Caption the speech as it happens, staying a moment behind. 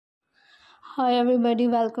Hi everybody,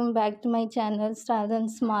 welcome back to my channel Styles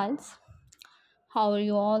and Smiles. How are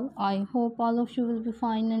you all? I hope all of you will be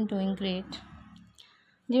fine and doing great.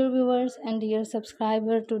 Dear viewers and dear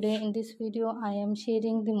subscriber, today in this video I am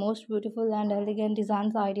sharing the most beautiful and elegant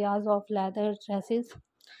designs ideas of leather dresses,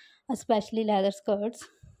 especially leather skirts.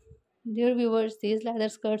 Dear viewers, these leather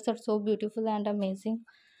skirts are so beautiful and amazing,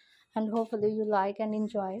 and hopefully you like and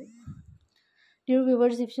enjoy. Dear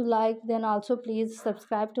viewers, if you like, then also please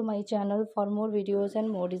subscribe to my channel for more videos and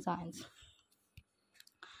more designs.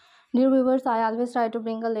 Dear viewers, I always try to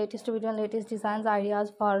bring a latest video and latest designs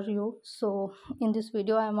ideas for you. So in this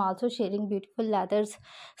video, I am also sharing beautiful leathers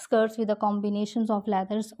skirts with the combinations of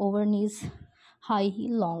leathers over knees, high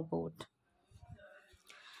heel, long boot.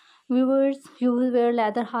 Viewers, you will wear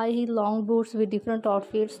leather high heel long boots with different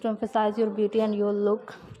outfits to emphasize your beauty and your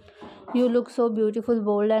look. You look so beautiful,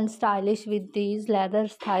 bold and stylish with these leather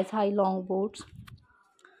thighs high long boots.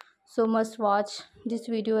 So must watch this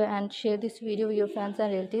video and share this video with your friends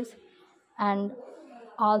and relatives, and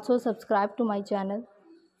also subscribe to my channel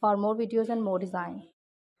for more videos and more design.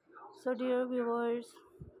 So dear viewers,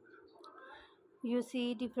 you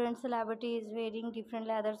see different celebrities wearing different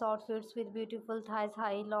leather outfits with beautiful thighs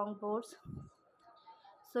high long boots.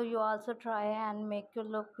 So you also try and make you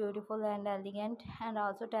look beautiful and elegant, and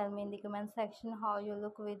also tell me in the comment section how you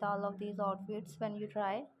look with all of these outfits when you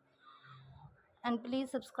try. And please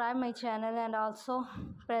subscribe my channel and also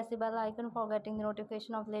press the bell icon for getting the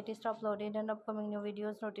notification of latest uploaded and upcoming new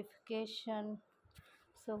videos notification.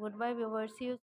 So goodbye viewers, see you.